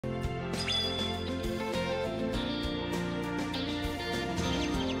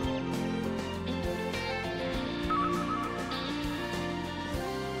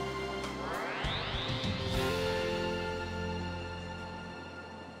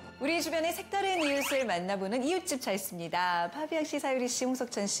우리 주변의 색다른 이웃을 만나보는 이웃집 차였습니다. 파비앙 씨, 사유리 씨,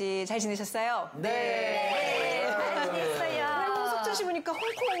 홍석천 씨 잘 지내셨어요? 네. 잘 지냈어요. 홍석천 씨 보니까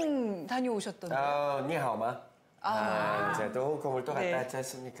홍콩 다녀오셨던데요? 니하오마. 제가 또 홍콩을 또 갔다 왔지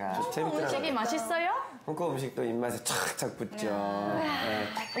않습니까? 홍콩 음식이 맛있어요? 홍콩 음식도 입맛에 촥촥 붙죠.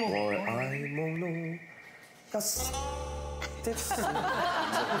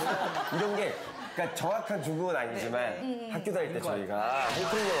 이런 게 그러니까 정확한 중국은 아니지만 학교 다닐 때 저희가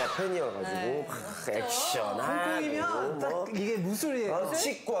홍콩 영화 팬이어가지고 막 액션하고 홍콩이면 딱 이게 무술이에요.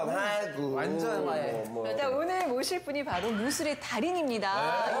 치권하고 완전 와해. 자, 오늘 모실 분이 바로 무술의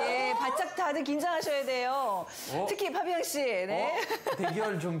달인입니다. 예, 바짝 다들 긴장하셔야 돼요. 특히 파비앙 씨. 네.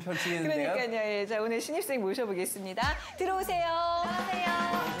 대결 좀 펼치겠는데요. 그러니까요. 예, 자, 오늘 신입생 모셔보겠습니다. 들어오세요.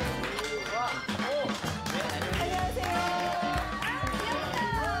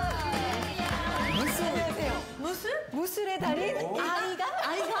 안녕하세요. 무술의 달인? 아이가?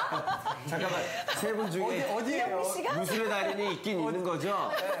 잠깐만 세 분 중에 어디예요? 무술의 달인이 있긴 있는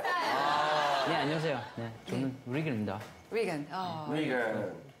거죠? 네, 안녕하세요. 네, 저는 리건입니다. 리건.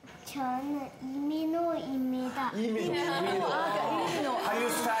 리건. 저는 이민호입니다. 이민호.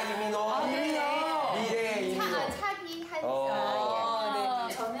 한류스타 이민호. 미래의 이민호. 차기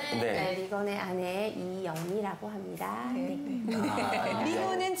네. 리건의 아내 이영미라고 합니다.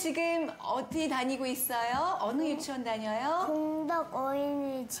 리고는 지금 어디 다니고 있어요? 어느 유치원 다녀요? 공덕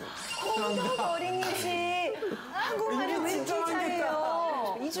어린이집. 공덕 어린이집. 한국말을 왜 이렇게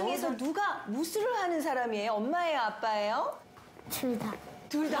잘해요? 이 중에서 누가 무술을 하는 사람이에요? 엄마예요? 아빠예요? 둘 다.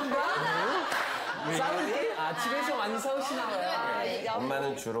 둘 다. 싸울 때? 집에서 많이 싸우시나 봐요.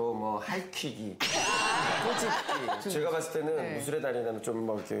 엄마는 주로 뭐 할퀴기, 꼬집기. 제가 봤을 때는 무술의 달인은 좀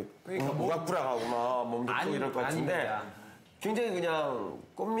막 이렇게 무각불락하고 막 몸도 크고 이럴 것 같은데 아닙니다. 굉장히 그냥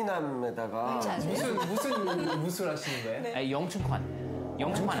꽃미남에다가 무슨 무술 하시는 거예요? 아,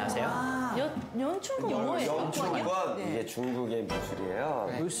 영춘권 아세요? 연출은 뭐예요? 영춘권 이게 중국의 무술이에요.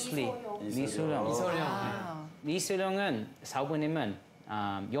 브루스리, 리술령. 리술령은 사부님은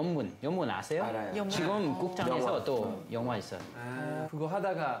연문 아세요? 알아요. 지금 국장에서 영화. 또 영화 있어요. 그거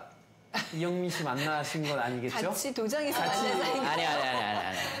하다가 이영미 씨 만나신 건 아니겠죠? 같이 도장에서 만나서. 아니.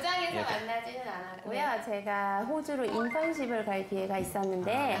 도장에서 만나지는 않았고요. 제가 호주로 인턴십을 갈 기회가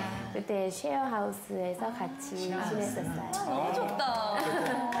있었는데 그때 쉐어하우스에서 같이 지냈었어요. 너무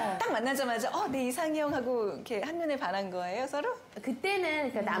좋다. 딱 만나자마자 내 이상형 하고 이렇게 한눈에 반한 거예요, 서로?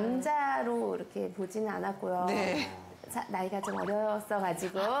 그때는 그 남자로 이렇게 보지는 않았고요. 네. 나이가 좀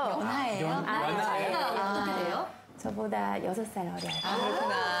어렸어가지고. 연하예요? 연하예요? 어떻게 돼요? 저보다 6살 어려요.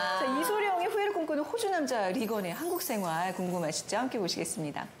 그렇구나. 자, 이소룡의 후회를 꿈꾸는 호주 남자 리건의 한국 생활 궁금하시죠? 함께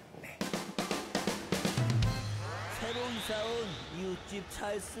보시겠습니다. 새로 이사 온 이웃집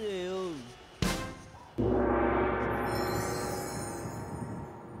찰스예요.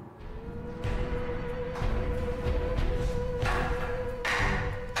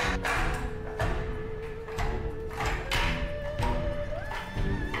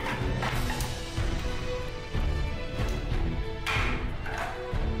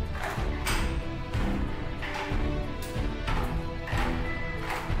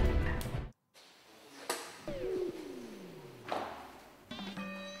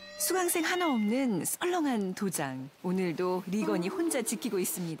 수강생 하나 없는 썰렁한 도장. 오늘도 리건이 혼자 지키고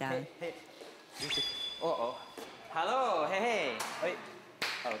있습니다. Hello, hey.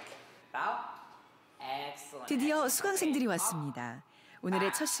 Okay. Bow. Excellent. 드디어 수강생들이 왔습니다.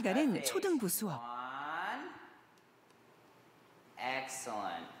 오늘의 첫 시간은 초등부 수업. One.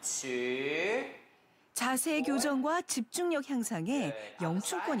 Excellent. Two. 자세 교정과 집중력 향상에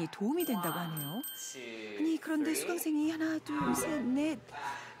영춘권이 도움이 된다고 하네요. 아니, 그런데 수강생이 하나, 둘, 셋, 넷.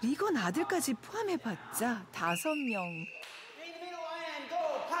 리건 아들까지 포함해봤자 5명.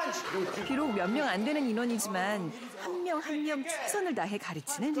 비록 몇 명 안 되는 인원이지만 한 명 한 명 최선을 다해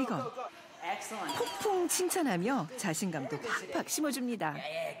가르치는 리건. 폭풍 칭찬하며 자신감도 팍팍 심어줍니다.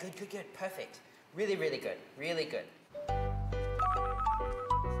 Yeah, good. Perfect. Really good.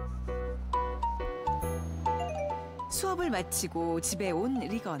 수업을 마치고 집에 온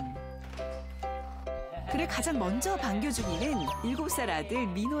리건. 그를 가장 먼저 반겨준 이는 7살 아들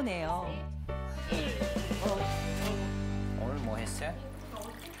민호네요. 오늘 뭐 했어요?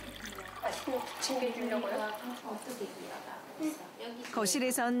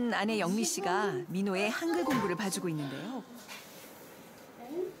 거실에선 아내 영미 씨가 민호의 한글 공부를 봐주고 있는데요.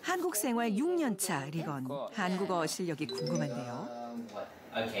 한국 생활 6년 차 리건. 한국어 실력이 궁금한데요.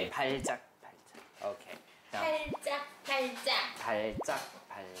 오케이. 발작. 오케이. 발작.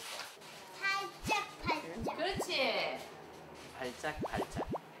 그렇지. 발작. 팔짝.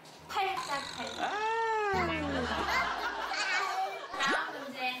 다음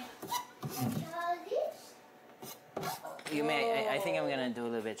문제. You may. I think I'm gonna do a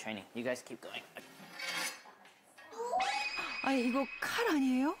little bit of training. You guys keep going. 아니 이거 칼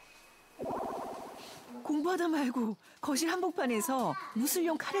아니에요? 공부하다 말고 거실 한복판에서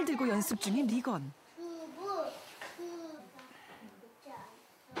무술용 칼을 들고 연습 중인 리건.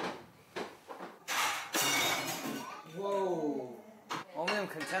 어머님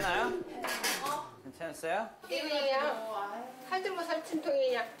괜찮아요? 괜찮았어요? 이거 그냥 칼 들고 살침통에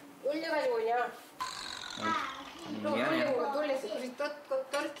그냥 올려가지고 그냥 또 올리는 거 놀래서 그래서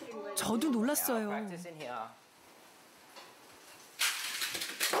떨어뜨린 거예요. 저도 놀랐어요. Practice in here.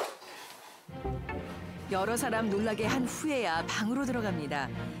 여러 사람 놀라게 한 후에야 방으로 들어갑니다.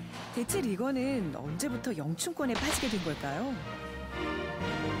 대체 리건은 언제부터 영춘권에 빠지게 된 걸까요?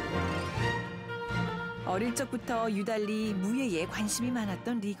 어릴 적부터 유달리 무예에 관심이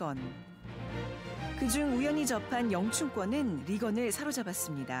많았던 리건. 그중 우연히 접한 영춘권은 리건을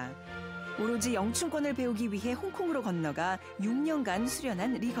사로잡았습니다. 오로지 영춘권을 배우기 위해 홍콩으로 건너가 6년간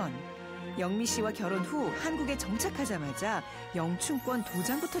수련한 리건. 영미 씨와 결혼 후 한국에 정착하자마자 영춘권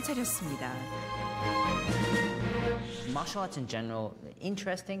도장부터 차렸습니다. Martial arts in general,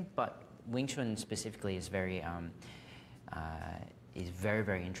 interesting, but Wing Chun specifically is very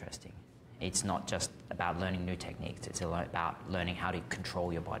interesting. It's not just about learning new techniques. It's a lot about learning how to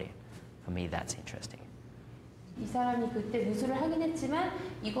control your body. For me, that's interesting. 이 사람이 그때 무술을 하긴 했지만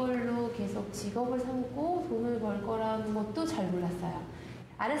이걸로 계속 직업을 삼고 돈을 벌 거라는 것도 잘 몰랐어요.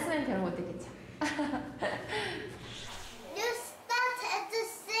 안 했으면 별로 못했겠죠. You start at the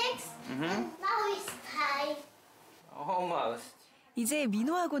 6 and now it's time. Almost. 이제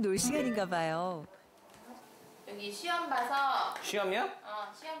민호하고 놀 시간인가 봐요. 여기 시험 봐서 시험이요?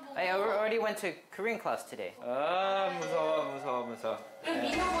 시험 보고 I already went to Korean class today. 아 무서워. 그럼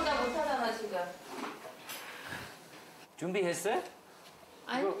민호보다 못하잖아 지금. 준비했어요?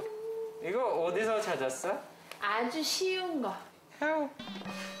 아니 이거 어디서 찾았어? 아주 쉬운 거. Help.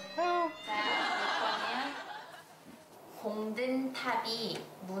 자, 몇 번이야? 공든 탑이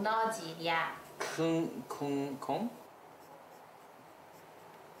무너지랴. 콩?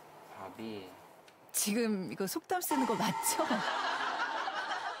 밥이. 지금 이거 속담 쓰는 거 맞죠?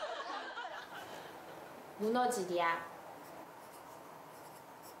 무너지랴.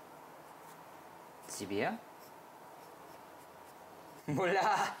 집이야?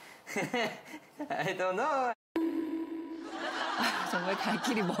 몰라. I don't know. 정말 갈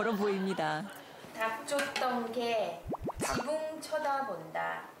길이 멀어 보입니다. 닭 쫓던 개 지붕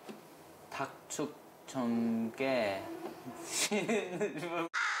쳐다본다. 닭죽 전개.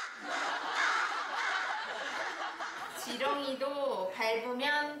 지렁이도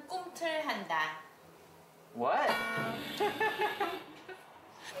밟으면 꿈틀한다. What?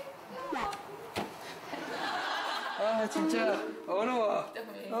 아 진짜 어려워.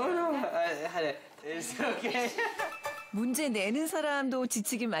 It's okay. 문제 내는 사람도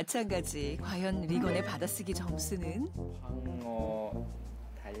지치긴 마찬가지. 과연 리건의 받아쓰기 점수는? 광어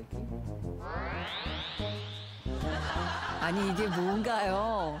달기. 아니 이게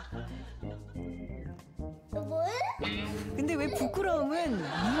뭔가요? 뭐해? 근데 왜 부끄러움은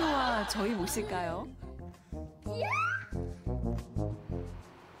민호와 저희 몫일까요?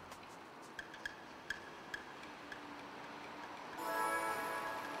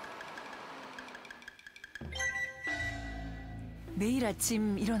 매일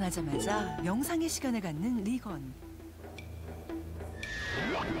아침 일어나자마자 명상의 시간을 갖는 리건.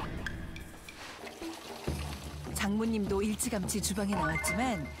 장모님도 일찌감치 주방에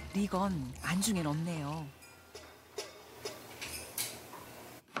나왔지만 리건 안중엔 없네요.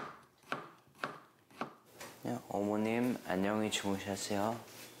 어머님 안녕히 주무셨어요.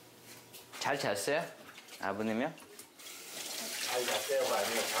 잘 잤어요? 아버님이요? 잘 잤어요,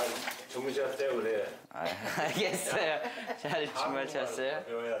 아니면 잘 주무셨어요, 그래. 아, 알겠어요. 잘 주무셨어요?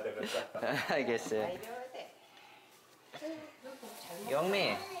 배워야 되겠다. 알겠어요.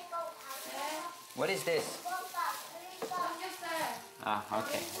 영미, what is this? 아,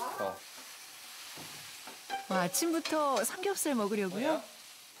 오케이. Cool. 아침부터 삼겹살 먹으려고요?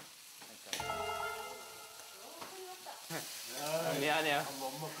 미안해요.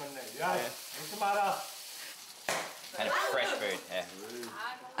 못 먹겠네. 야, 먹지 마라. Kind of fresh food. Yeah.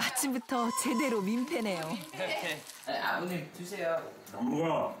 아침부터 제대로 민폐네요. 아버님 드세요. 안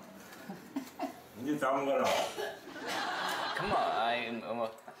먹어. 이제 다 먹어라. Come on,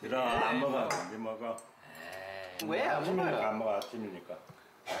 어머. 싫어, 안 먹어. 이제 먹어. 왜 안 아침이니까 먹어요? 안 먹어, 아침이니까.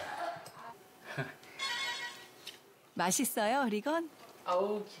 맛있어요, 리건?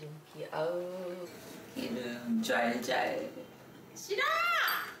 아우 기름기 아우. 기름 짤짤. 싫어!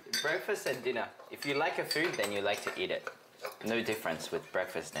 Breakfast and dinner. If you like a food, then you like to eat it. No difference with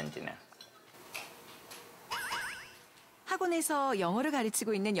breakfast and dinner. 학원에서 영어를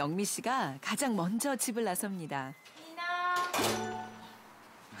가르치고 있는 영미 씨가 가장 먼저 집을 나섭니다.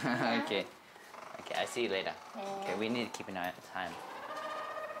 Okay. Okay, I'll see you later. Okay, we need to keep an eye on time.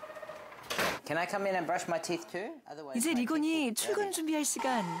 Can I come in and brush my teeth too? Otherwise, 이제 리건이 출근 준비할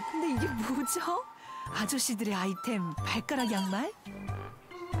시간. 근데 이게 뭐죠? 아저씨들의 아이템, 발가락 양말?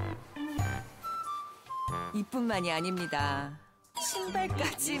 이뿐만이 아닙니다.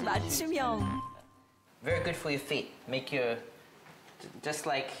 신발까지 맞춤형. Very good for your feet. Make your just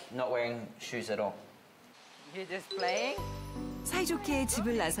like not wearing shoes at all. You're just playing? 사이좋게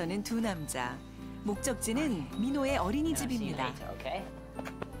집을 나서는 두 남자. 목적지는 민호의 어린이집입니다. Okay.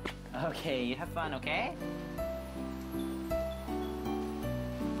 Okay, you have fun, okay?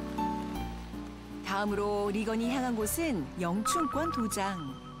 다음으로 리건이 향한 곳은 영춘권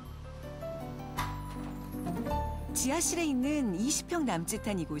도장. 지하실에 있는 20평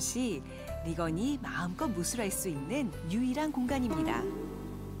남짓한 이곳이 리건이 마음껏 무술할 수 있는 유일한 공간입니다.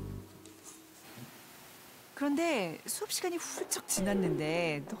 그런데 수업 시간이 훌쩍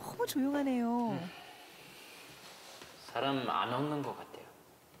지났는데 너무 조용하네요. 사람 안 오는 것 같아요.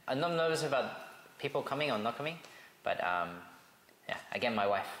 I'm not nervous about people coming or not coming, but yeah, I get my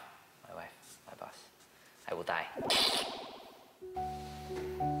wife, my boss. I will die.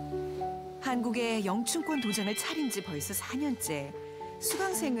 한국에 영춘권 도장을 차린 지 벌써 4년째.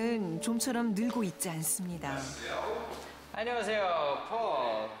 수강생은 좀처럼 늘고 있지 않습니다. 안녕하세요,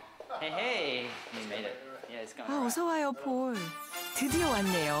 폴. Hey, hey. You made it. Yeah, it's going. 아, 어서 와요, 폴. 드디어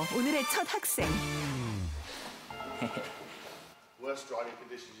왔네요. 오늘의 첫 학생.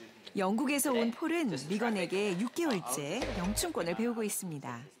 영국에서 온 폴은 리건에게 6개월째 영춘권을 배우고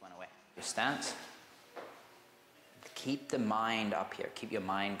있습니다. Stance. Keep the mind up here. Keep your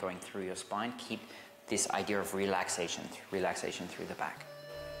mind going through your spine. Keep this idea of relaxation through the back.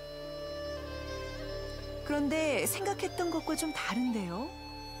 그런데 생각했던 것과 좀 다른데요.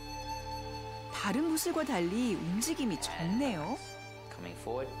 다른 무술과 달리 움직임이 적네요. Coming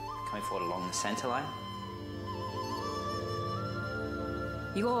forward along the center line.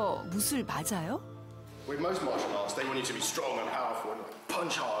 이거 무술 맞아요? With most martial arts, they want you to be strong and powerful and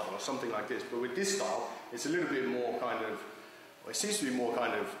punch hard or something like this. But with this style, it's a little bit more kind of, well, it seems to be more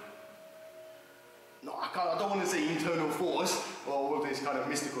kind of, no, I don't want to say internal force or all this kind of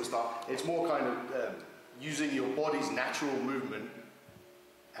mystical stuff. It's more kind of using your body's natural movement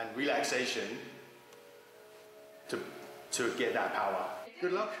and relaxation to get that power.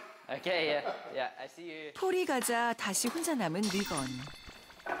 Good luck. Okay, yeah, I see you. 폴이 가자 다시 혼자 남은 리건.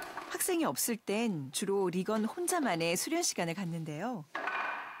 학생이 없을 땐 주로 리건 혼자만의 수련 시간을 갖는데요.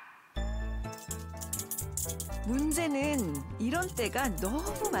 문제는 이런 때가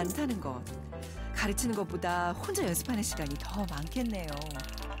너무 많다는 것. 가르치는 것보다 혼자 연습하는 시간이 더 많겠네요.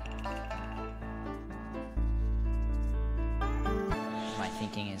 My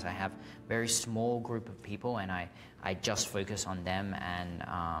thinking is I have a very small group of people and I just focus on them and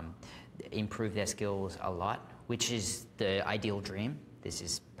improve their skills a lot, which is the ideal dream. This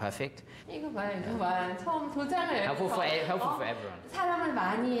is perfect. 이거 봐. 처음 도장을 Helpful for everyone. 사람을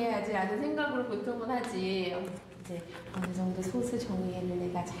많이 해야지 라는 생각으로 보통은 하지. 이제 어느 정도 소수 정예를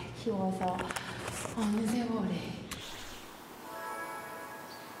내가 잘 키워서 어느 세월에.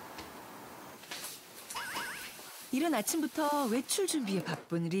 이른 아침부터 외출 준비에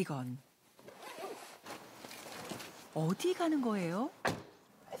바쁜 리건. 어디 가는 거예요?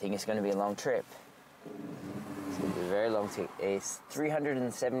 I think it's going to be a long trip. It's going to be a very long trip. It's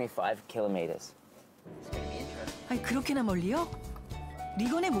 375 kilometers. It's going to be interesting. 아니, 그렇게나 멀리요?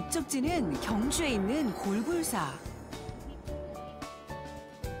 리건의 목적지는 경주에 있는 골굴사.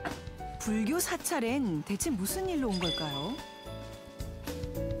 불교 사찰엔 대체 무슨 일로 온 걸까요?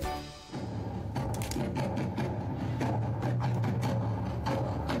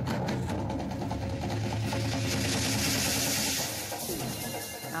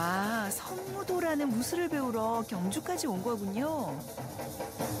 아, 성무도라는 무술을 배우러 경주까지 온 거군요.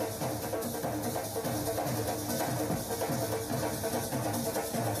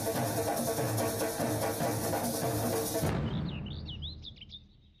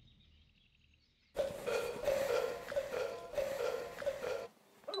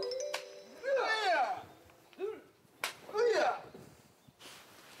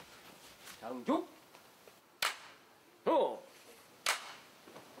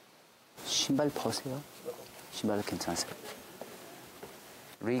 신발 벗으세요. 신발은 괜찮으세요.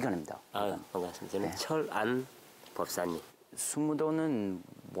 리건입니다. 아, 반갑습니다. 저는 철안 법사님. 수무도는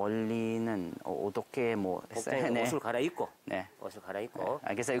원리는 어떻게 뭐 했어요? 네. 옷을 갈아입고. 네. 옷을 갈아입고. 네.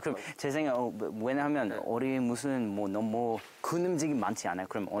 알겠어요. 그럼 제 생각 왜냐하면 네. 우리 무슨 뭐 너무 큰 움직임 많지 않아요.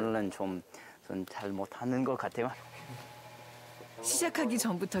 그럼 오늘은 좀 잘 못하는 것 같아요. 시작하기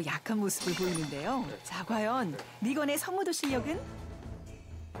전부터 약한 모습을 보이는데요. 자, 과연 리건의 선무도 실력은?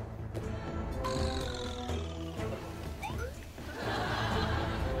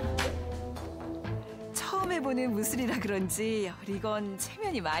 처음 해보는 무술이라 그런지 리건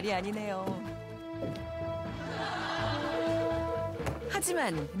체면이 말이 아니네요.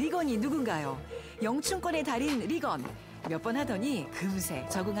 하지만 리건이 누군가요? 영춘권의 달인 리건. 몇 번 하더니 금세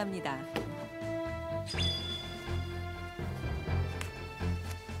적응합니다.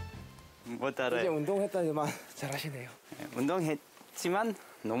 못 따라요. 이제 운동했더니만 잘하시네요. 운동했지만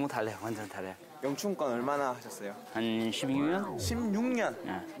너무 달라요. 완전 달라요. 영춘권 얼마나 하셨어요? 한 16년? 16년?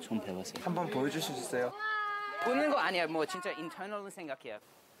 네, 좀 배웠어요. 한번 보여주실 수 있어요? 보는 거 아니에요. 뭐 진짜 인터널로 생각해요.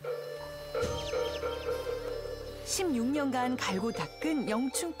 16년간 갈고 닦은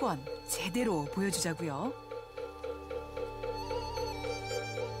영춘권 제대로 보여주자고요.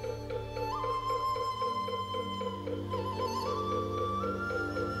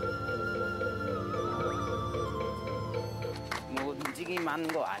 뭐 움직임 많은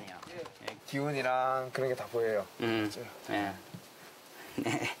거 아니에요. 기운이랑 그런 게 다 보여요. 네.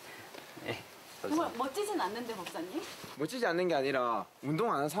 정말 멋지진 않는데 법사님? 멋지지 않는 게 아니라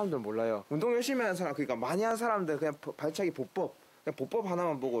운동 안 하는 사람들은 몰라요. 운동 열심히 하는 사람, 그러니까 많이 하는 사람들 그냥 발차기 보법, 그냥 보법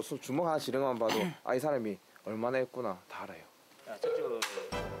하나만 보고 주먹 하나 지른 것만 봐도 아, 이 사람이 얼마나 했구나 다 알아요.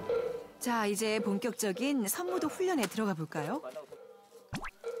 자, 이제 본격적인 선무도 훈련에 들어가 볼까요?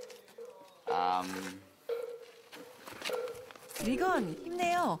 리건,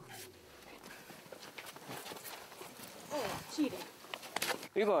 힘내요.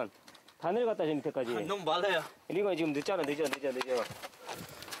 이건 바늘 갖다 줄 때까지. 너무 많아요. 이거 지금 늦어.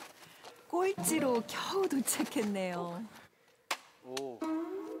 꼴찌로 겨우 도착했네요. 오.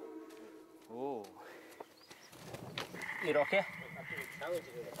 이렇게?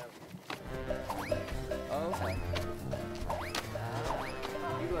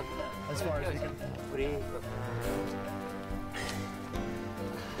 우리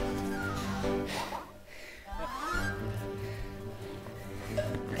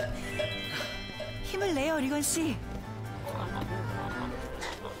힘을 내요, 리건 씨.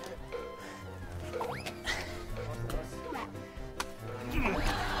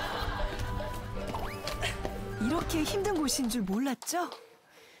 이렇게 힘든 곳인 줄 몰랐죠?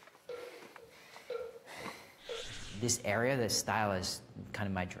 This area, this style is kind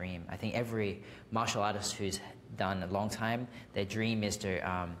of my dream. I think every martial artist who's done a long time, their dream is to,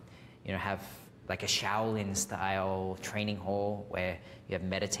 have like a Shaolin style training hall where you have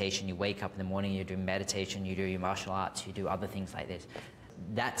meditation, you wake up in the morning, you do meditation, you do your martial arts, you do other things like this.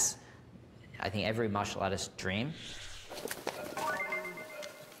 That's, I think, every martial artist's dream.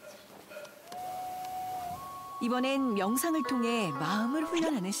 이번엔 명상을 통해 마음을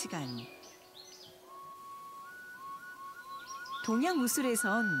훈련하는 시간. 동양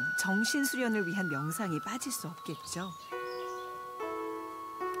무술에선 정신 수련을 위한 명상이 빠질 수 없겠죠.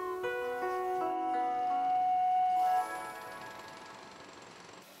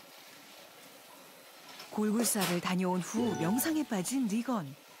 골굴사를 다녀온 후 명상에 빠진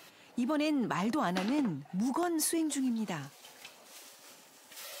리건. 이번엔 말도 안 하는 무건 수행 중입니다.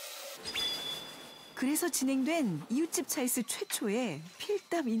 그래서 진행된 이웃집 찰스 최초의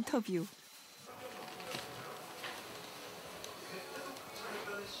필담 인터뷰.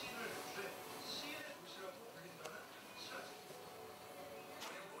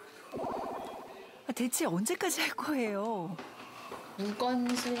 대체 언제까지 할 거예요?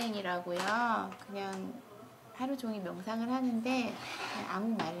 무건 수행이라고요. 그냥 하루 종일 명상을 하는데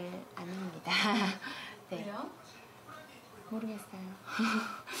아무 말을 안 합니다. 네. 그래요? 모르겠어요.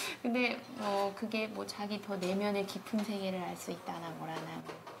 근데 그게 자기 더 내면의 깊은 세계를 알 수 있다나 뭐라나.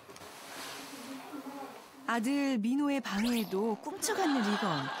 아들 민호의 방해에도 꿈쩍 않는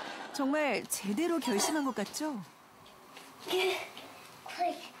리건. 정말 제대로 결심한 것 같죠? 이모!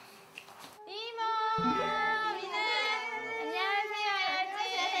 민은! 안녕하세요.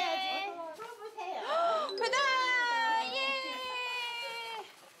 해야지. 보다! 예!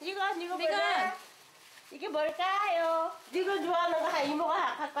 이거 뭐야? 이게 뭘까요? 이거 좋아하는 거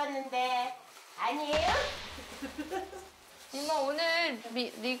이모가 갖고 왔는데 아니에요? 이모 오늘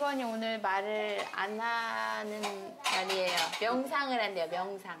리건이 오늘 말을 안 하는 날이에요. 명상을 한대요.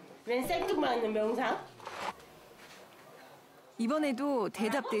 명상. 웬 생뚱맞는 명상? 이번에도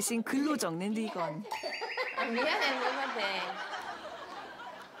대답 대신 글로 적는 리건. 미안해 누나한테.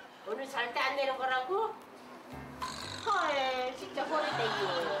 오늘 잘 때 안 내는 거라고? 헐 진짜 허리대기.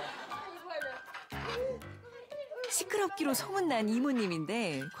 시끄럽기로 소문난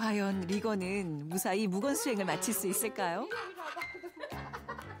이모님인데 과연 리건은 무사히 무건 수행을 마칠 수 있을까요?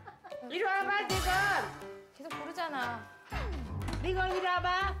 이리 와봐 리건. 계속 부르잖아. 리건 이리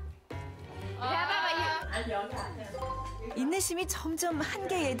와봐. 이리 와봐. 아니 여기 앉아. 인내심이 점점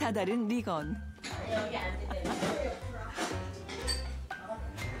한계에 다다른 리건. 여기 앉으면.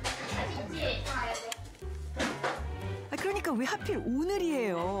 그러니까 왜 하필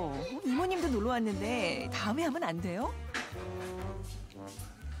오늘이에요? 이모님도 놀러 왔는데 다음에 하면 안 돼요?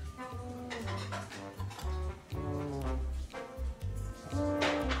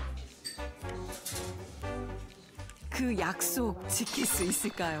 그 약속 지킬 수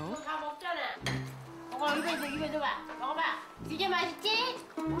있을까요? 다 먹잖아. 먹어, 입에 줘봐. 먹어봐. 되게 맛있지?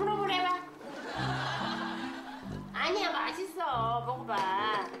 물어보래봐. 아니야, 맛있어.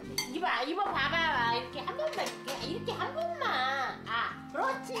 먹어봐. 입어 봐봐. 이렇게 한 번만, 이렇게 한 번만. 아,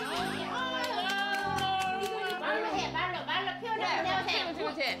 그렇지. 말로 해, 말로 표현해.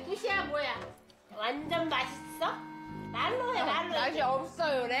 그렇지. 굿이야, 뭐야? 완전 맛있어? 말로 해, 말로. 맛이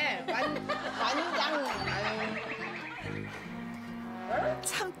없어요, 그래. 완장.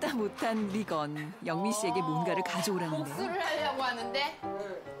 참다 못한 리건. 영미 씨에게 뭔가를 가져오라는데요. 복수를 하려고 하는데.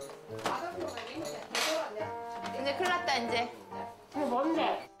 이제 큰일 났다, 이제. 이거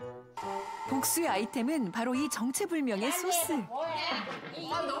뭔데? 복수의 아이템은 바로 이 정체불명의 소스. 뭐야?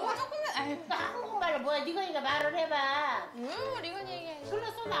 너무 조금만. 나 한국말로 뭐야? 리건이가 말을 해봐. 리건이 얘기해. 술로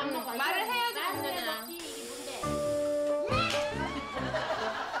쏘면 안 먹어. 말을 해야지 말을 되잖아. 해야지. 이게 뭔데?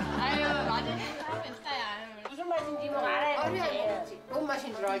 아유, 말을 하면 있어야. 무슨 맛인지 뭐 알아야 되지. 뭔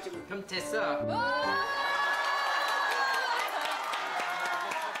맛인 줄 알지. 그럼 됐어.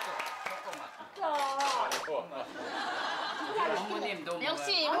 어머님도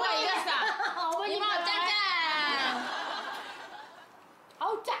역시 이모가 이겼어. 어머님 이모 짱짱.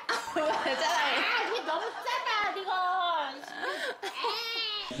 아우 짜. 아, 이게 너무 짜다 이거.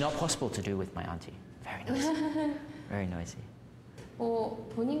 Not possible to do with my auntie. Very noisy. Very noisy.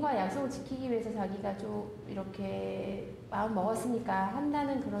 본인과 약속을 지키기 위해서 자기가 좀 이렇게 마음 먹었으니까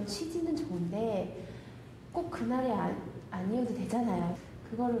한다는 그런 취지는 좋은데 꼭 그날이 아니어도 되잖아요.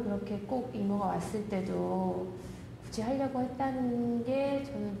 그거를 그렇게 꼭 이모가 왔을 때도 굳이 하려고 했다는 게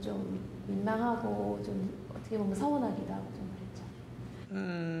저는 좀 민망하고 좀 어떻게 보면 서운하기도 하고 좀 그랬죠.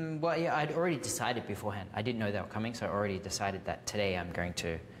 Well, yeah, I'd already decided beforehand. I didn't know they were coming, so I already decided that today I'm going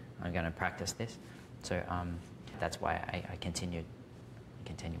to practice this. So that's why I continue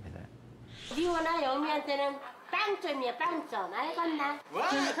with it. 리원아 영미한테는 빵점이야 빵점. 알겠나?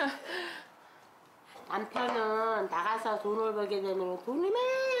 남편은 나가서 돈을 벌게 되면 돈을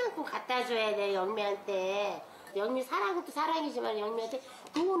만큼 갖다 줘야 돼 영미한테. 영미 사랑은 또 사랑이지만 영미한테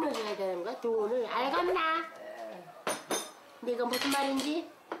돈을 줘야 되는 거야 돈을. 알겠나? 네가 무슨 말인지?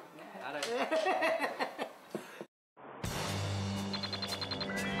 알아요.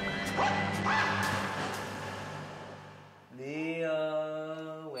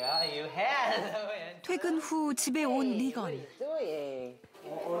 Leo, where are you? 퇴근 후 집에 온 리건.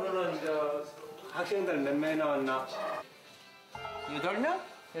 오늘은 저 학생들 몇 명이 나왔나? 8명?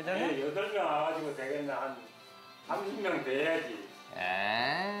 8명? 네, 8명 와가지고 되겠나? 한 30명 돼야지.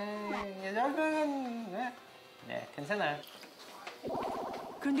 8명은 네, 괜찮아요.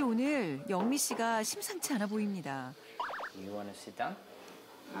 그런데 오늘 영미 씨가 심상치 않아 보입니다. You want to sit down?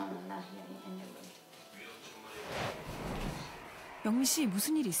 영미 씨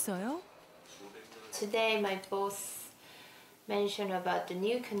무슨 일 있어요? Today my boss mentioned about the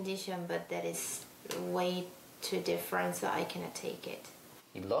new condition, but that is way too different, so I cannot take it.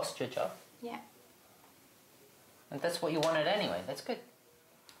 You lost your job? Yeah. And that's what you wanted anyway. That's good.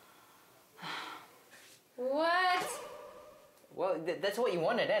 What? Well, that's what you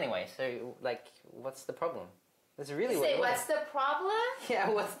wanted anyway. So, like, what's the problem? That's really what Say, you wanted. what's the problem? Yeah,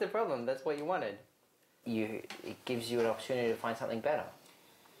 what's the problem? That's what you wanted. It gives you an opportunity to find something better.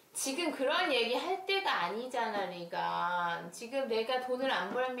 지금 그런 얘기 할 때가 아니잖아, 리가. 지금 내가 돈을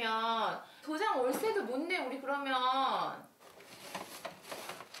안 벌면 도장 월세도 못 내, 우리 그러면.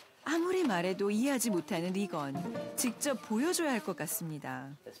 아무리 말해도 이해하지 못하는 리건. 직접 보여줘야 할 것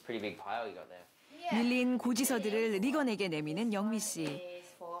같습니다. That's a pretty big pile you got there. 밀린 고지서들을 리건에게 내미는 영미 씨.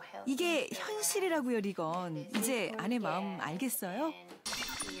 이게 현실이라고요, 리건. 이제 아내 마음 알겠어요?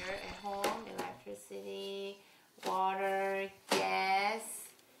 Here at home, electricity, water, gas.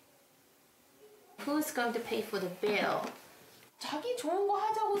 Who's going to pay for the bill? 자기 좋은 거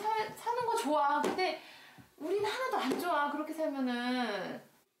하자고 사는 거 좋아. 근데 우리는 하나도 안 좋아. 그렇게 살면은.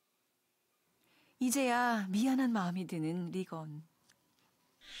 이제야 미안한 마음이 드는 리건.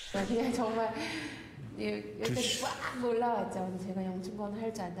 그냥 정말 여기까지 꽉 올라왔죠. 제가 영춘권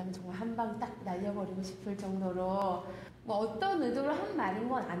할 줄 안다면 정말 한 방 딱 날려버리고 싶을 정도로 뭐 어떤 의도로 한 말인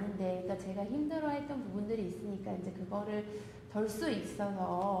건 아는데, 그러니까 제가 힘들어했던 부분들이 있으니까 이제 그거를 덜 수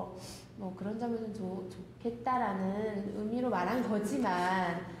있어서 뭐 그런 점에서 좋겠다라는 의미로 말한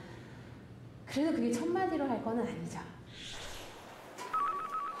거지만 그래도 그게 첫마디로 할 거는 아니죠.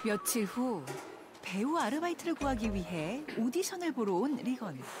 며칠 후 배우 아르바이트를 구하기 위해 오디션을 보러 온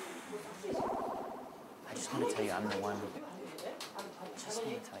리건. I just want to tell you I'm the one. Just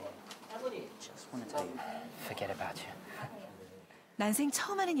want to tell you. Just want to tell you. Forget about you. 난생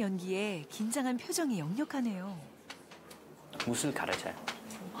처음 하는 연기에 긴장한 표정이 역력하네요. 무술 가르쳐요.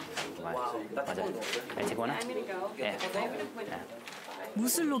 맞아. 재공하는? 예.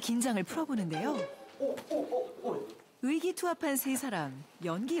 무술로 긴장을 풀어보는데요. 의기투합한 세 사람,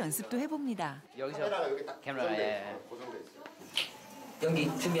 연기 연습도 해봅니다. 여기서 카메라, 예. 연기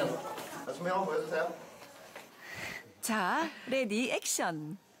준비한. 준비 한번 보여주세요. 자, 레디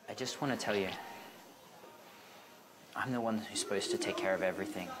액션. I just want to tell you, I'm the one who's supposed to take care of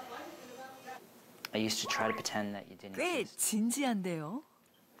everything. I used to try to pretend that you didn't 꽤 exist, 진지한데요.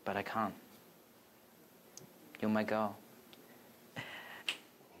 but I can't. You're my girl.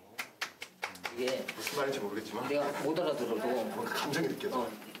 이게 무슨 말인지 모르겠지만 내가 못 알아들어도 뭔가 감정이 느껴져.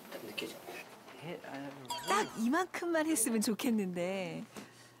 딱 느껴져. 딱 이만큼만 했으면 좋겠는데.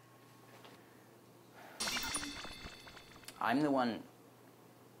 I'm the one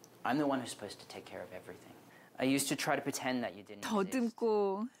who's supposed to take care of everything. I used to try to pretend that you didn't exist.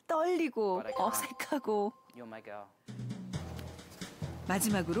 더듬고 떨리고 어색하고. You're my girl.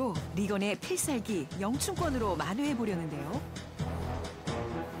 마지막으로 리건의 필살기 영춘권으로 만회해 보려는데요.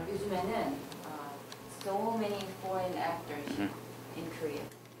 요즘에는 so many foreign actors in Korea.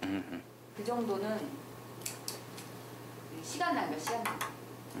 그 정도는 시간 낭비야, 시간 낭비.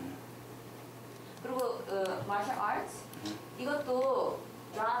 그리고 martial arts 이것도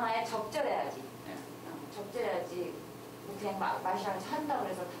드라마에 적절해야지. 적절해야지. 그냥 martial arts 한다고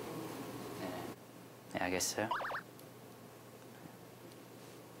해서 다 되는. 네, 알겠어요.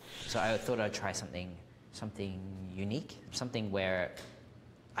 So I thought I'd try something unique, something where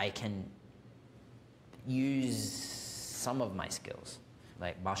I can use some of my skills,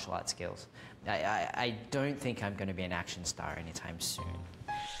 like martial arts skills. I don't think I'm going to be an action star anytime soon.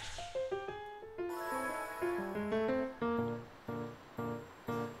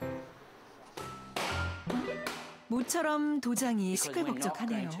 모처럼 도장이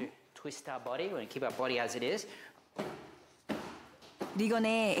시끌벅적하네요. Twist our body, we're going to keep our body as it is.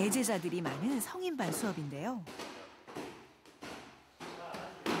 리건의 애제자들이 많은 성인반 수업인데요.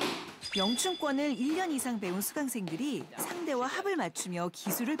 영춘권을 1년 이상 배운 수강생들이 상대와 합을 맞추며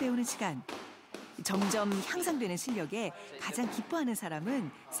기술을 배우는 시간. 점점 향상되는 실력에 가장 기뻐하는 사람은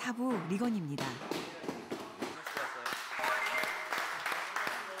사부 리건입니다.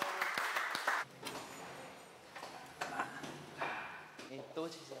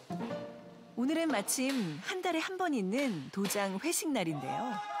 오늘은 마침 한 달에 한 번 있는 도장 회식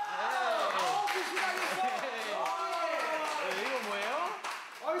날인데요. 이거 뭐예요?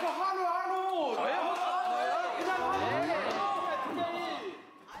 아 이거 한우. 저요?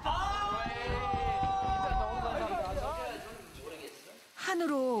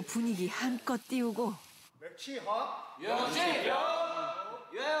 한우로 분위기 한껏 띄우고. 맥치하.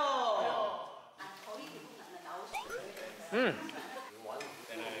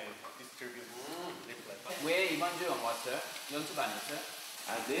 왜 이번 주에 왔어요? 연습 안 했어요?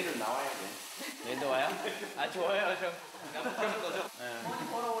 아 내일은 나와야 돼. 내일도 와요? 아 좋아요 저.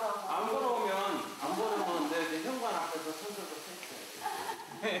 안 걸어오면 내 현관 앞에서 손들고 서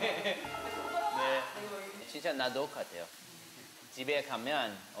네, 진짜 나 똑같아요. 집에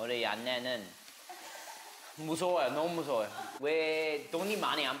가면 우리 아내는 무서워요, 너무 무서워요. 왜 돈이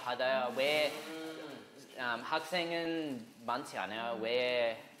많이 안 받아요? 왜 학생은 많지 않아요?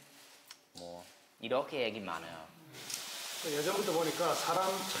 왜 뭐 이렇게 얘기 많아요. 예전부터 보니까 사람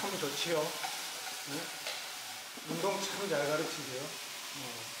참 좋지요. 응? 운동 참 잘 가르치고요.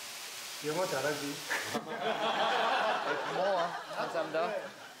 영어 잘하지. 고마워. 감사합니다.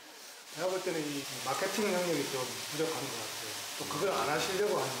 내가 볼 때는 이 마케팅 능력이 좀 부족한 것 같아요. 또 그걸 안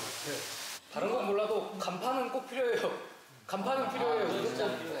하시려고 하는 것 같아요. 다른 건 몰라도 간판은 꼭 필요해요. 간판은 필요해요.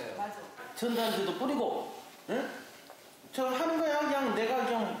 이것도 필요해요. 맞아. 전단지도 뿌리고, 응? 저 하는 거야. 그냥 내가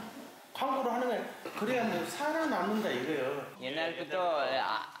좀 광고를 하는 거야. 그래야 뭐 살아남는다 이거예요. 옛날부터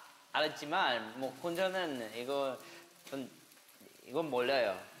알았지만 뭐 혼자는 이건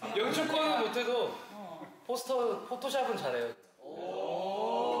몰라요. 영춘권은 못해도 포토샵은 잘해요.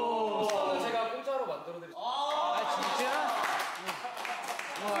 포스터는 제가 공짜로 만들어드릴게요. 아 진짜?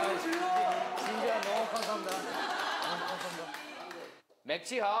 진짜 너무 감사합니다.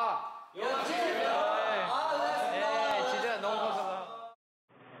 맥치하. 네, 진짜 너무 감사합니다.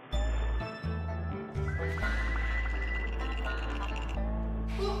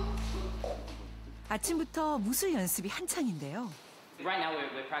 아침부터 무술 연습이 한창인데요. Right now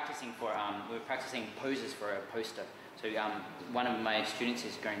we're practicing poses for a poster. So one of my students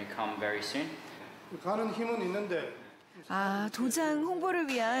is going to come very soon. 가는 힘은 있는데. 아, 도장 홍보를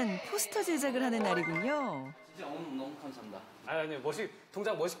위한 포스터 제작을 하는 날이군요. 진짜 너무 감사합니다. 아니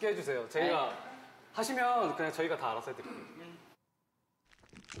동작 멋있게 해주세요. 저희가 하시면 그냥 저희가 다 알아서 해드릴게요.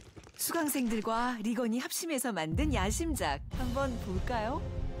 수강생들과 리건이 합심해서 만든 야심작 한번 볼까요?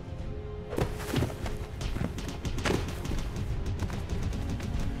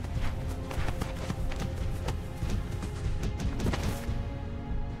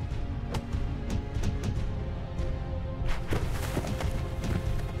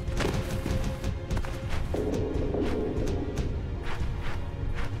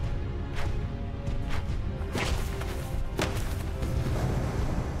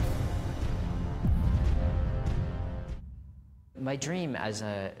 My dream as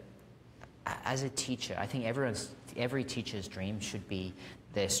a teacher, I think every teacher's dream should be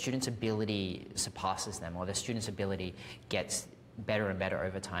their student's ability surpasses them, or their student's ability gets better and better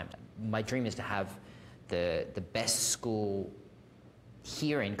over time. My dream is to have the best school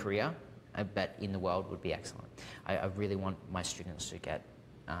here in Korea, but in the world would be excellent. I really want my students to get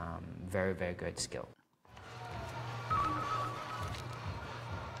very, very good skill.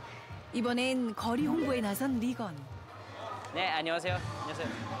 이번엔 거리 홍보에 나선 리건. 네, 안녕하세요. 안녕하세요.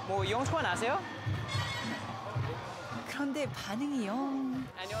 뭐 영수권 아세요? 그런데 반응이 영.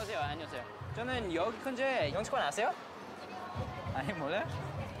 안녕하세요. 안녕하세요. 저는 여기 근처에 영수권 아세요? 아니 몰라요?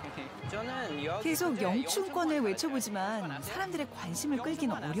 저는 여기 계속 영춘권을 외쳐보지만 사람들의 관심을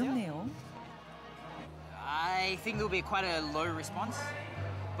끌기는 어렵네요. I think it will be quite a low response,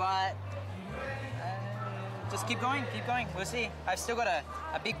 but just keep going, keep going. We'll see. I've still got a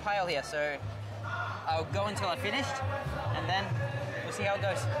big pile here, so I'll go until I'm finished, and then we'll see how it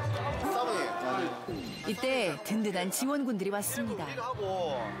goes. 이때 든든한 지원군들이 왔습니다.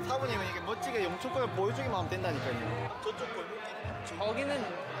 하고 사부님은 이게 멋지게 영춘권을 보여주기만 하면 된다니까요. 저쪽 골목길. 거기는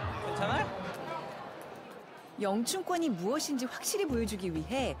괜찮아요? 영춘권이 무엇인지 확실히 보여주기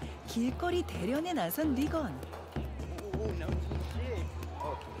위해 길거리 대련에 나선 리건.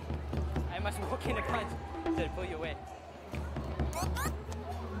 I must walk in the front to pull you away.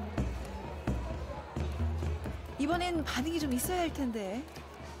 이번엔 반응이 좀 있어야 할 텐데.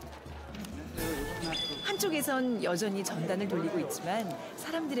 한쪽에선 여전히 전단을 돌리고 있지만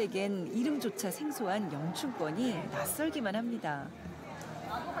사람들에겐 이름조차 생소한 영춘권이 낯설기만 합니다.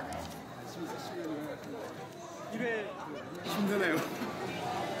 힘드네요.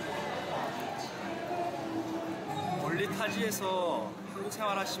 멀리 타지에서 한국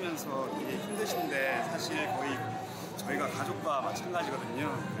생활하시면서 되게 힘드신데 사실 거의 저희가 가족과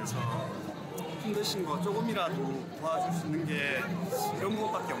마찬가지거든요. 그래서 힘드신 거 조금이라도 도와줄 수 있는 게 이런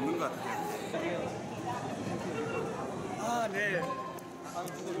부분밖에 없는 것 같아요. 아, 네.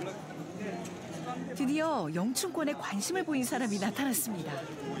 드디어 영춘권에 관심을 보인 사람이 나타났습니다.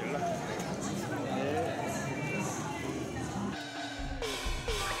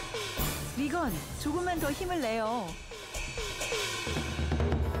 리건, 조금만 더 힘을 내요.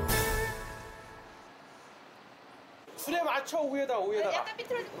 줄에 맞춰 위에다가. 약간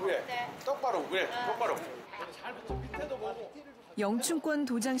삐뚤어진 것 같은데. 똑바로 위에 똑바로. 잘 붙여 밑에도 보고. 영춘권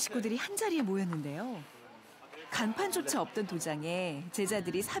도장 식구들이 한자리에 모였는데요. 간판조차 없던 도장에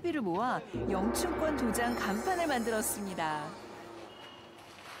제자들이 사비를 모아 영춘권 도장 간판을 만들었습니다.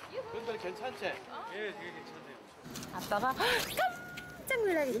 근데 괜찮지? 예, 되게 괜찮네요. 아빠가 깜짝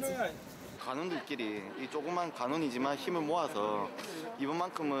놀라겠지. 간원들끼리 이 조그만 간원이지만 힘을 모아서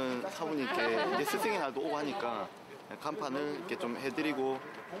이번만큼은 사부님께 이제 스승의 날도 오고 하니까 간판을 이렇게 좀 해드리고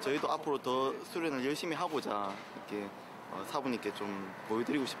저희도 앞으로 더 수련을 열심히 하고자 이렇게 사부님께 좀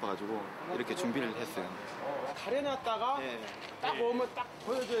보여드리고 싶어가지고 이렇게 준비를 했어요. 가려놨다가 딱 오면 딱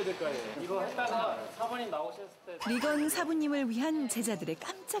보여줘야 될 거 아니에요. 이거 했다가 사부님 나오셨을 때 리건 사부님을 위한 제자들의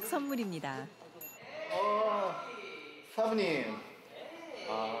깜짝 선물입니다. 사부님.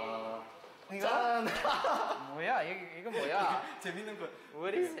 짠! 뭐야? 이건 뭐야? 재밌는 거.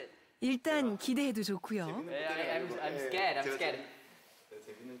 What is it? 일단 기대해도 좋고요. I'm scared.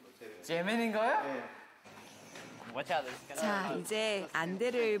 재밌는 거요? 네. Watch out, this is gonna. 자, 이제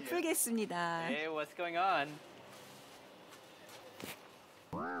안대를 풀겠습니다. Hey, what's going on?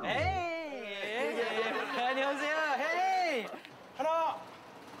 Hey! 안녕하세요. Hey! 하나,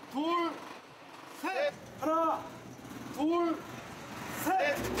 둘, 셋. 하나, 둘,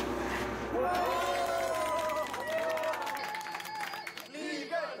 셋.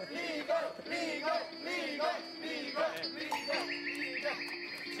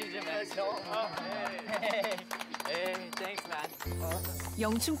 Hey, thanks, man.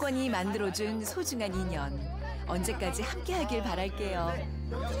 영춘권이 만들어준 소중한 인연. 언제까지 함께하길 바랄게요.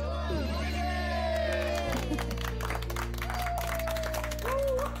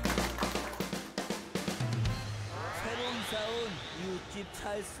 새로 이사 온 이웃집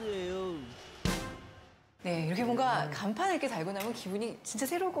찰스예요. 네, 이렇게 뭔가 간판을 이렇게 달고 나면 기분이 진짜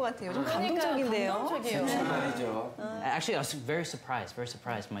새로울 것 같아요. 좀 감동적인데요. 감동적이에요. 말이죠. Actually, I was very surprised.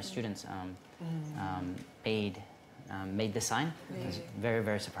 My students made the sign. I was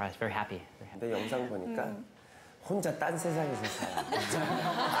very surprised, very happy. 근데 영상 보니까 혼자 딴 세상에서 살아.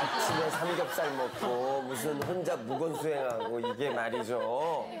 아침에 삼겹살 먹고 무슨 혼자 무건 수행하고 이게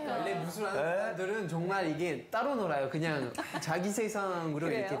말이죠. 원래 무술하는 분들은 정말 이게 따로 놀아요. 그냥 자기 세상으로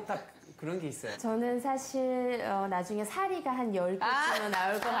이렇게 딱 그런 게 있어요. 저는 사실 나중에 사리가 한 10개쯤은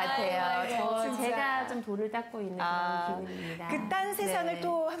나올 것 같아요. 제가 좀 돌을 닦고 있는 그런 기분입니다. 그 딴 세상을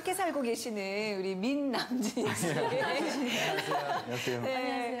또 함께 살고 계시는 우리 민남진 씨. 안녕하세요.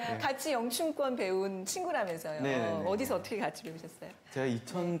 네, 같이 영춘권 배운 친구라면서요. 네네네. 어디서 어떻게 같이 배우셨어요? 제가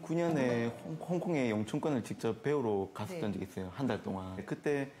 2009년에 홍콩에 영춘권을 직접 배우러 갔었던 적이 있어요. 한 달 동안.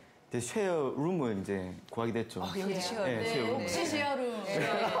 그때 이제 쉐어 룸을 이제 구하게 됐죠. 여기 쉐어 룸. 네, 쉐어 룸. 혹시 쉐어룸.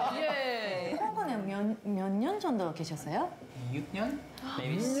 예. 홍콩에 몇 년 정도 계셨어요? 6년?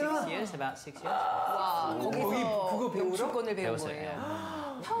 Maybe 6 years, about 6 years. 와, 거기서 그거 배우러? 영춘권을 배운 배웠어요.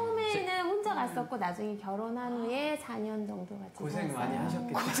 거예요. 처음에는 혼자 갔었고 나중에 결혼한 후에 4년 정도 같이 고생 많이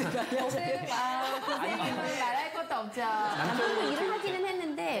하셨겠죠. 고생은 말할 것도 없죠. 남편도 일을 하기는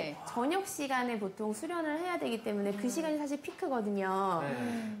했는데 저녁 시간에 보통 수련을 해야 되기 때문에 그 시간이 사실 피크거든요.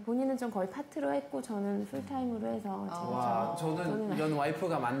 본인은 좀 거의 파트로 했고 저는 풀타임으로 해서 와, 저는 이런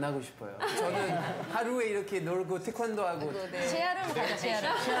와이프가 만나고 싶어요. 저는 하루에 이렇게 놀고 태권도 하고. 쉐어룸 가자,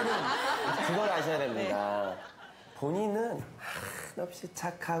 쉐어룸. 그걸 아셔야 됩니다. 본인은 한없이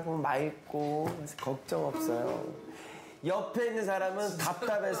착하고 맑고 걱정 없어요. 옆에 있는 사람은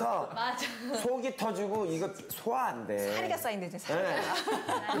답답해서 속이 터지고 이거 소화 안 돼. 사리가 쌓인데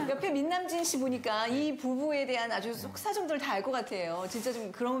옆에 민남진 씨 보니까 이 부부에 대한 아주 속사정들을 다 알 것 같아요. 진짜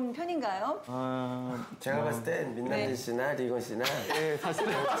좀 그런 편인가요? 제가 봤을 땐 민남진 씨나 리건 씨나 사실은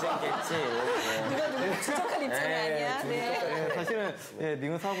겠지. 누가 누구 추적할 입장이 아니야. 사실은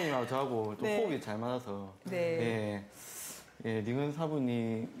리건 사부님하고 저하고 좀 호흡이 잘 맞아서 리건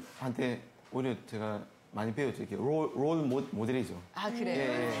사부님한테 오히려 제가 많이 배웠죠. 이렇게 롤 모델이죠. 아,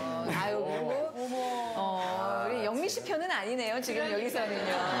 그래요? 아유, 우리 영미 씨 편은 아니네요, 지금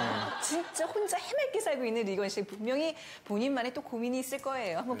여기서는요. 진짜 혼자 해맑게 살고 있는 리건 씨. 분명히 본인만의 또 고민이 있을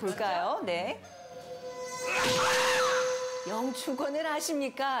거예요. 한번 볼까요? 네. 영춘권을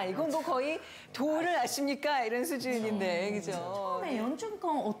아십니까? 이건 뭐 거의 도를 아십니까? 이런 수준인데, 그죠? 처음에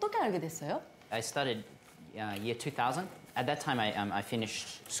영춘권 어떻게 알게 됐어요? I started year 2000. At that time, I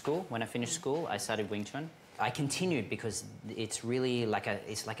finished school. When I finished school, I started Wing Chun. I continued because it's really like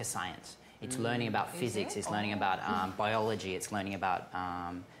a science. It's learning about physics. It's learning about biology. It's learning about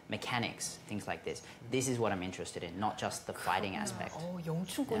mechanics, things like this. This is what I'm interested in, not just the fighting aspect.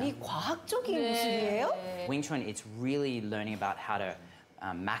 영춘권이 과학적인 무술이에요? Wing Chun, it's really learning about how to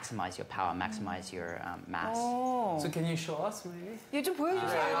maximize your power, maximize your mass. So can you show us maybe? 얘 좀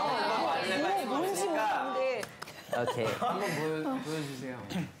보여주세요. 뭔지 모르는데. Okay. 한번 보여주세요.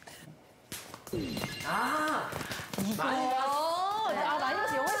 이거. 많이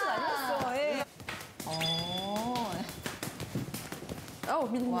봤어. 영화에서 많이 봤어. 예.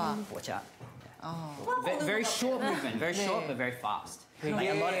 와. Watch out. Very short movement, very short but very fast. Like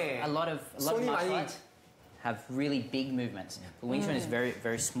a lot of martial arts have really big movements. But Wing Chun is very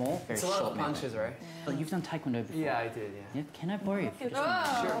small, very It's a lot short of punches, right? But you've done Taekwondo before. Yeah, I did. Yeah. Can I borrow you?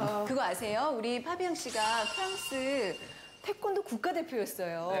 그거 아세요? 우리 파비앙 씨가 프랑스 태권도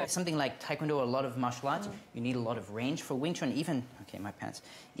국가대표였어요. Something like Taekwondo or a lot of martial arts, you need a lot of range. For Wing Chun, even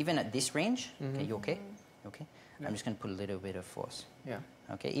at this range, okay, you okay? Okay? I'm just going to put a little bit of force. Yeah.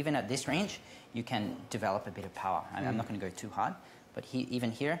 Okay, even at this range, you can develop a bit of power. I'm not going to go too hard, but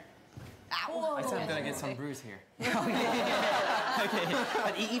even here. I said I'm going to get some bruise here. Okay,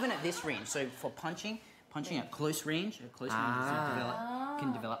 but even at this range, so for punching at close range,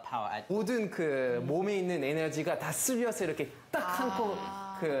 can develop power. 모든 그 몸에 있는 에너지가 다 쓸려서 이렇게 딱 한코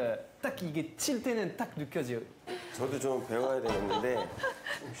딱 이게 칠 때는 딱 느껴져요. 저도 좀 배워야 되겠는데.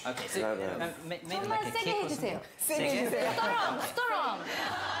 Okay, so maybe like a kick or something. 세게 해주세요. 스토랑.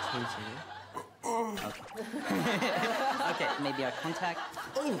 Okay, maybe eye contact,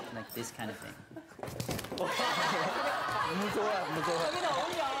 like this kind of thing. 저기는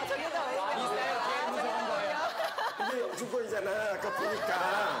어울려. 저기는 어울려. 근데 영춘권이잖아. 아까 보니까.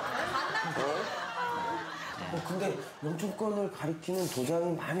 근데 영주권을 가리키는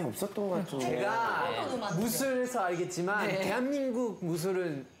도장이 많이 없었던 것 같은데. 제가 무술에서 알겠지만 대한민국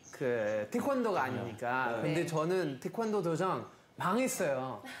무술은 그 태권도가 아니니까. 근데 저는 태권도 도장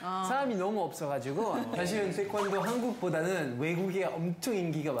망했어요. 사람이 너무 없어가지고 사실은 태권도 한국보다는 외국에 엄청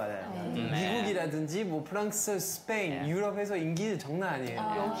인기가 많아요. 미국이라든지 뭐 프랑스, 스페인, 유럽에서 인기 장난 아니에요.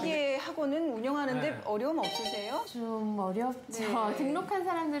 여기에 학원은 운영하는데 어려움 없으세요? 좀 어렵죠. 등록한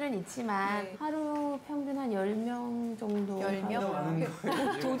사람들은 있지만 하루 평균 한 10명 정도.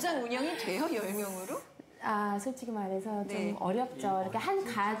 10명? 도장 운영이 돼요? 10명으로? 솔직히 말해서 좀 어렵죠. 이렇게 한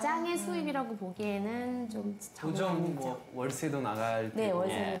가장의 수입이라고 보기에는 좀 도장 뭐 월세도 나갈 때. 네,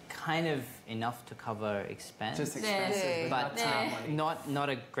 월세. Yeah, kind of enough to cover expense. Just expensive, but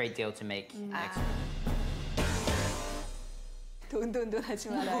not a great deal to make extra. 돈 하지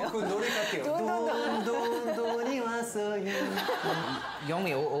말아요. 그 노래 같아요. 돈이 왔어요.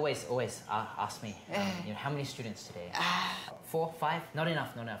 Youngmi always ask me, how many students today? 4, 5? Not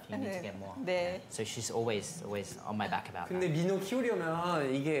enough. You need to get more. 네. So she's always on my back about 근데 that. 민호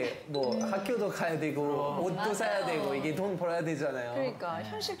키우려면 이게 뭐 학교도 가야 되고 옷도 사야 되고 이게 돈 벌어야 되잖아요. 그러니까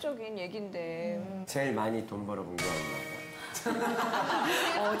현실적인 얘긴데. 제일 많이 돈 벌어본 게 얼마나?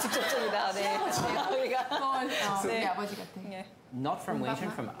 직접적이다. 네. 저희가 우리 아버지 같아. Not from Wing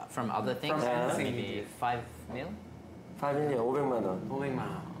Chun, from other things. Maybe 5 mil. 5million, 500만 원. 500만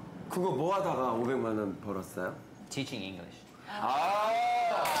원. 그거 뭐 하다가 500만 원 벌었어요? Teaching English.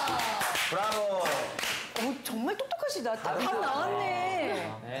 브라보. 정말 똑똑하시다. 답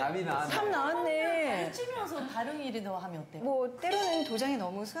나왔네. 답이 나왔네. 답 나왔네. 치면서 다른 일을 더 하면 어때요? 뭐 때로는 도장에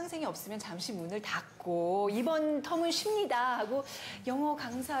너무 수강생이 없으면 잠시 문을 닫고 이번 텀은 쉽니다 하고 영어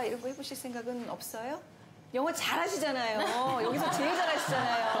강사 이런 거 해보실 생각은 없어요? 영어 잘하시잖아요. 여기서 제일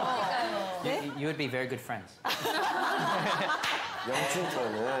잘하시잖아요. 네? You would be very good friends.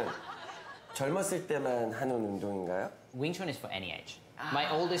 영춘권은 젊었을 때만 하는 운동인가요? Wing Chun is for any age. My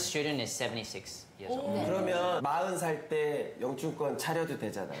oldest student is 76 years old. 그러면 40살 때 영춘권 차려도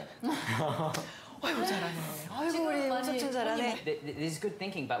되잖아요. 아이고 잘하네. 아이고 우리 영춘 잘하네. This is good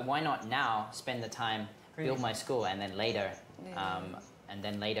thinking, but why not now spend the time, build my school, and then later,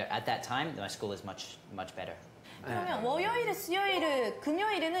 at that time, my school is much better. 그러면 월요일, 수요일,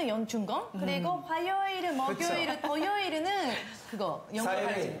 금요일에는 연춘권, 그리고 화요일, 목요일, 토요일에는 그거 영어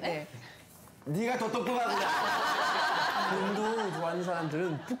가르침. 네. 네가 더 똑똑하구나. 운동 좋아하는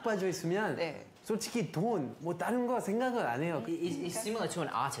사람들은 푹 빠져 있으면 솔직히 돈, 뭐 다른 거 생각은 안 해요. It's similar to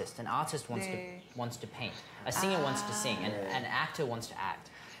an artist. An artist wants to paint. A singer wants to sing. An actor wants to act.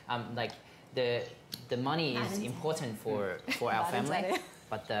 Like the money is important for our family,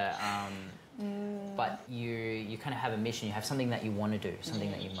 but but you kind of have a mission. You have something that you want to do, something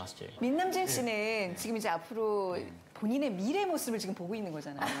that you must do. 민남진 씨는 지금 이제 앞으로 본인의 미래 모습을 지금 보고 있는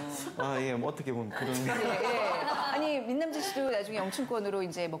거잖아요. 예, 뭐 어떻게 보면 그런. 아니 민남진 씨도 나중에 영춘권으로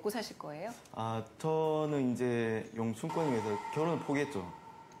이제 먹고 사실 거예요? 저는 이제 영춘권 위해서 결혼을 포기했죠.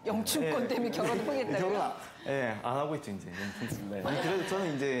 영춘권 때문에 결혼을 포기했다고요? 안 하고 있죠 이제 영춘권. 아니 그래도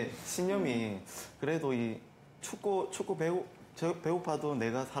저는 이제 신념이 그래도 이 축구 배고파도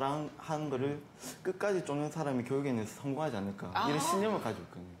내가 사랑하는 거를 끝까지 쫓는 사람이 교육에 성공하지 않을까 이런 신념을 가지고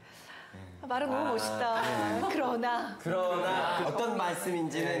있거든요. 말은 너무 멋있다. 그러나 어떤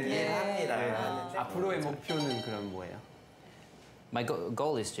말씀인지는 이해합니다. 앞으로의 목표는 그럼 뭐예요? My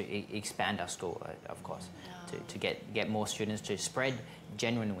goal is to expand our school, of course, to get more students, to spread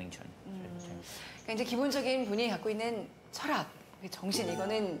genuine Wing Chun. 그러니까 이제 기본적인 본인이 갖고 있는 철학, 정신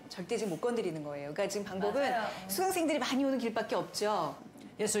이거는 절대 지금 못 건드리는 거예요. 그러니까 지금 방법은 수강생들이 많이 오는 길밖에 없죠.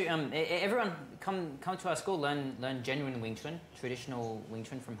 Yeah, so everyone come to our school, learn genuine Wing Chun, traditional Wing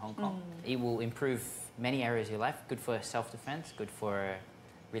Chun from Hong Kong. It will improve many areas of your life. Good for self-defense, good for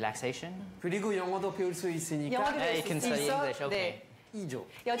relaxation. 그리고 영어도 배울 수 있으니까. 영어도 배울 You can study English. Okay. 2조.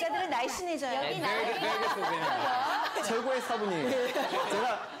 여자들은 날씬해져요. Very good for women. 최고의 사부님.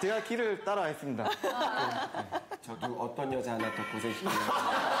 제가 길을 따라했습니다. 저도 어떤 여자 하나 더 고생시키네요.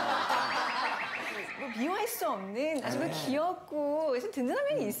 미워할 수 없는 아주 귀엽고 그래서 든든한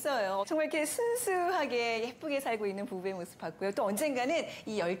면이 있어요. 정말 이렇게 순수하게 예쁘게 살고 있는 부부의 모습 봤고요. 또 언젠가는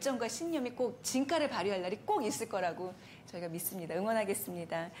이 열정과 신념이 꼭 진가를 발휘할 날이 꼭 있을 거라고 저희가 믿습니다.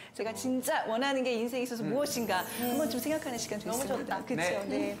 응원하겠습니다. 제가 진짜 원하는 게 인생에 있어서 무엇인가 한번 좀 생각하는 시간 됐습니다. 그렇죠?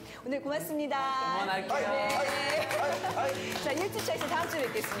 네. 오늘 고맙습니다. 응원할게요. 네. 자, 일주차에서 다음 주에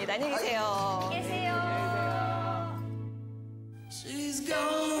뵙겠습니다. 안녕히 계세요. 안녕히 계세요. She's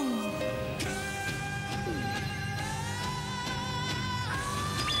gone.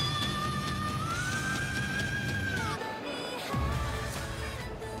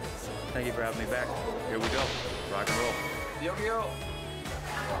 Thank you for having me back. Here we go. Rock and roll. 여기요.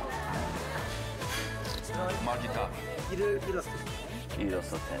 마기타. 일을 잃었어.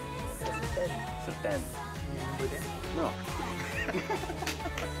 잃었을 땐. 쓸 땐. No.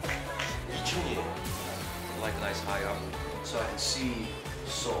 2000이에요. Like a nice high up, so I can see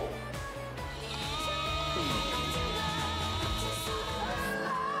Seoul.